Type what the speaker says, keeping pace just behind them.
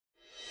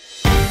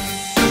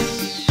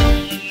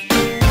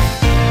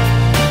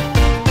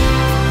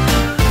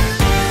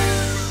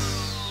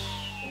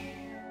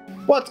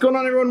What's going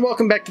on, everyone?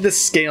 Welcome back to the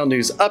Scale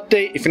News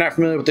Update. If you're not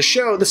familiar with the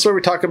show, this is where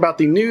we talk about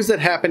the news that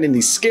happened in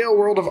the scale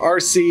world of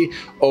RC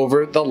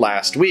over the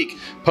last week.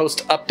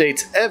 Post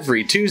updates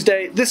every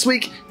Tuesday. This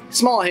week,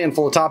 small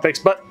handful of topics,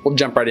 but we'll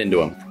jump right into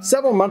them.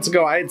 Several months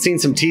ago, I had seen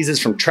some teases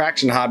from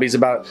Traction Hobbies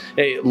about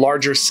a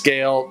larger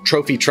scale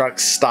trophy truck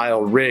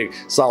style rig,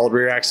 solid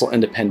rear axle,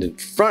 independent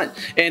front,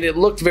 and it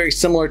looked very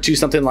similar to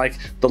something like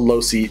the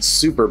Losi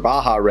Super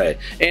Baja Ray.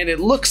 And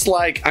it looks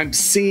like I'm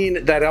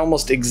seeing that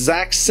almost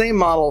exact same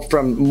model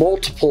from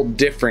multiple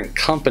different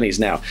companies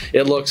now.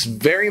 It looks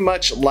very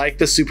much like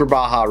the Super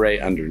Baja Ray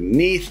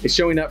underneath. It's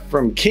showing up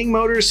from King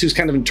Motors, who's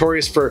kind of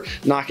notorious for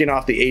knocking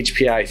off the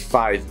HPI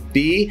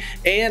 5B,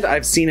 and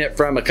I've seen it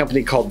from a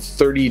company called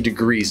 30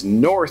 Degrees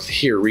North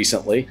here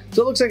recently.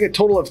 So it looks like a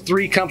total of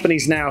 3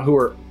 companies now who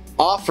are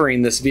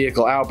offering this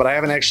vehicle out, but I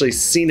haven't actually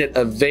seen it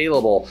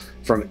available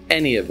from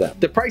any of them.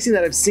 The pricing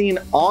that I've seen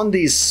on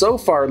these so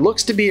far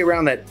looks to be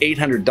around that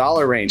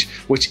 $800 range,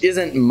 which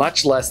isn't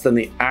much less than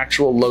the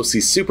actual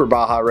Losi Super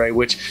Baja Ray,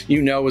 which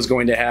you know is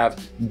going to have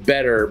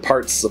better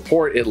parts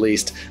support at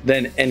least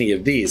than any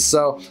of these.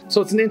 So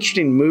it's an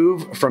interesting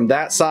move from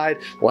that side.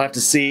 We'll have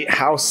to see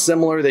how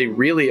similar they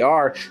really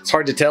are. It's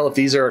hard to tell if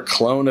these are a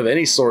clone of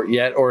any sort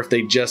yet, or if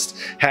they just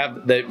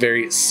have that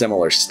very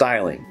similar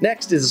styling.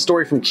 Next is a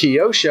story from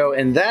Kyosho,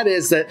 and that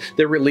is that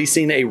they're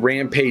releasing a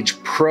Rampage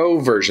Pro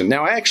version.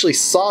 Now, I actually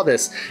saw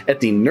this at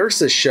the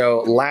Nurses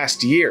show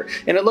last year,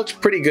 and it looked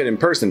pretty good in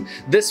person.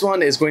 This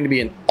one is going to be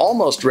an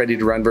almost ready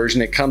to run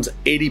version. It comes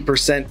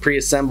 80%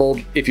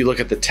 pre-assembled if you look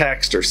at the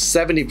text, or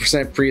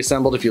 70%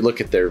 pre-assembled if you look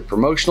at their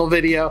promotional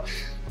video.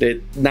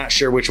 Not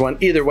sure which one.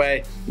 Either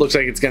way, looks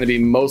like it's going to be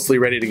mostly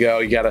ready to go.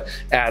 You got to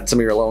add some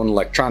of your own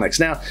electronics.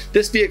 Now,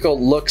 this vehicle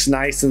looks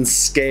nice in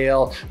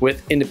scale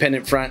with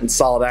independent front and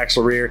solid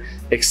axle rear,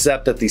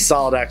 except that the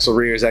solid axle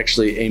rear is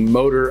actually a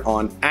motor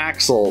on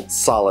axle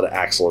solid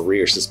axle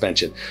rear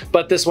suspension.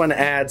 But this one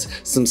adds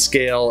some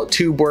scale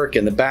tube work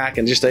in the back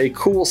and just a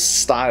cool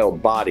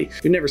styled body.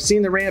 If you've never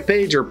seen the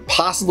Rampage or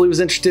possibly was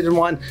interested in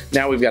one,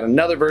 now we've got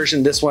another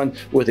version, this one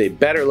with a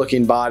better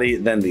looking body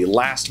than the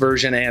last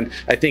version, and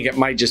I think it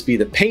might just be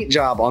the paint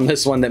job on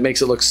this one that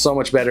makes it look so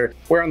much better,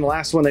 where on the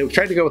last one they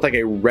tried to go with like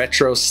a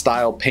retro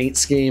style paint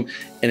scheme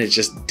and it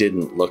just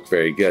didn't look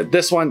very good.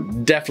 This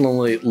one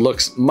definitely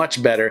looks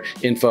much better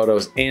in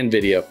photos and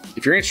video.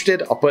 If you're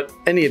interested, I'll put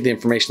any of the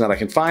information that I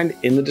can find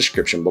in the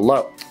description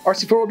below.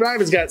 RC 4-Wheel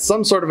Drive has got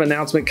some sort of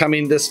announcement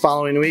coming this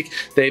following week.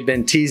 They've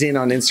been teasing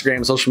on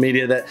Instagram, social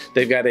media, that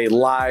they've got a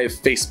live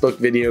Facebook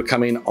video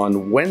coming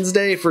on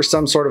Wednesday for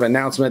some sort of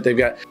announcement. They've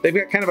got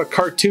kind of a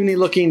cartoony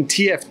looking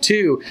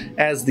TF2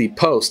 as the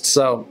post,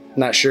 so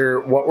not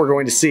sure what we're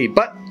going to see.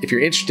 But if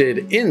you're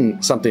interested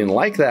in something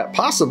like that,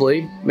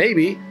 possibly,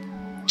 maybe,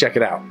 check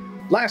it out.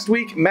 Last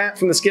week, Matt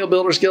from the Scale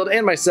Builders Guild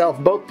and myself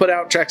both put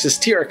out Traxxas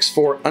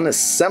TRX4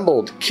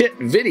 unassembled kit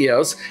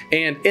videos,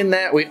 and in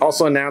that we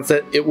also announced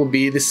that it will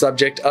be the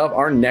subject of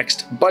our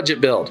next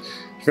budget build.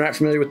 If you're not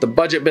familiar with the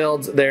budget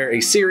builds, they're a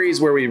series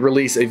where we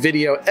release a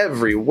video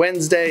every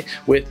Wednesday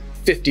with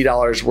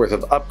 $50 worth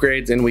of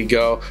upgrades, and we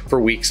go for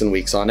weeks and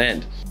weeks on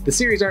end. The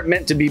series aren't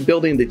meant to be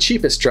building the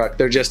cheapest truck,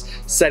 they're just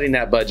setting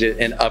that budget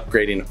and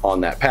upgrading on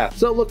that path.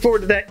 So look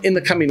forward to that in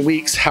the coming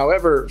weeks.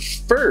 However,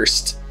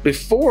 first,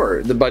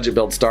 before the budget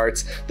build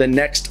starts, the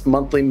next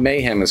Monthly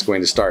Mayhem is going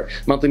to start.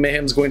 Monthly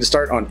Mayhem is going to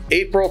start on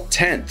April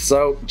 10th,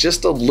 so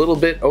just a little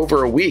bit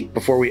over a week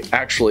before we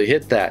actually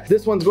hit that.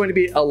 This one's going to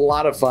be a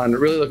lot of fun.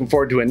 Really looking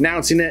forward to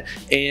announcing it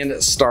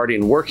and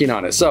starting working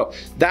on it. So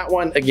that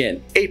one,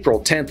 again,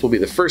 April 10th will be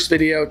the first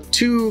video.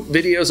 2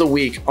 videos a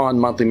week on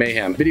Monthly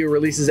Mayhem. Video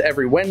releases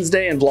every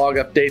Wednesday and vlog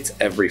updates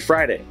every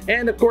Friday.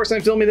 And of course,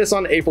 I'm filming this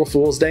on April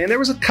Fool's Day, and there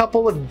was a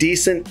couple of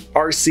decent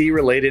RC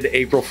related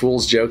April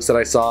Fool's jokes that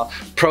I saw.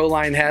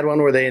 Proline had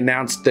one where they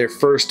announced their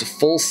first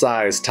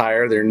full-size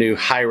tire, their new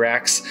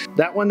Hyrax.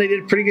 That one they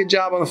did a pretty good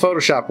job on the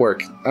Photoshop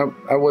work.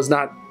 I was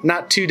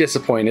not too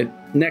disappointed.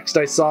 Next,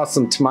 I saw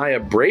some Tamiya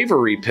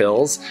Bravery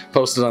pills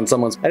posted on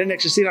someone's. I didn't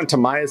actually see it on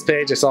Tamiya's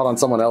page. I saw it on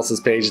someone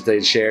else's page that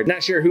they'd shared.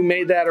 Not sure who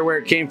made that or where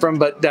it came from,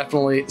 but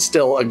definitely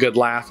still a good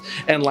laugh.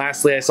 And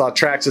lastly, I saw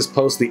Traxxas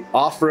post the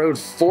off-road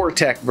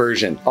 4Tech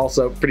version.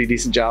 Also, pretty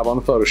decent job on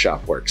the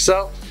Photoshop work.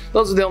 So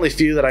those are the only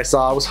few that I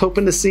saw. I was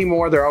hoping to see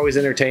more. They're always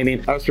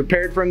entertaining. I was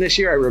prepared for them this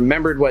year. I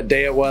remembered what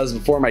day it was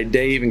before my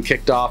day even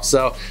kicked off,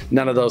 so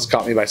none of those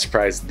caught me by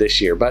surprise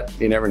this year, but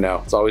you never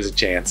know. It's always a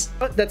chance.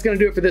 But that's going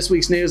to do it for this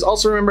week's news.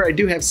 Also remember, I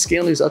do have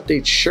Scale News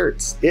Update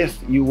shirts if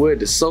you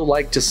would so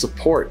like to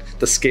support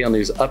the Scale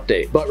News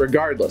Update. But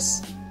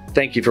regardless,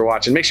 thank you for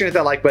watching. Make sure to hit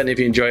that like button if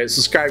you enjoy it.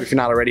 Subscribe if you're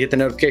not already. Hit the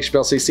notification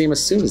bell so you see them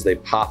as soon as they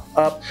pop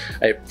up.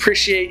 I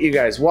appreciate you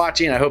guys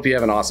watching. I hope you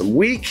have an awesome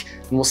week,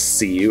 and we'll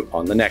see you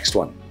on the next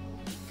one.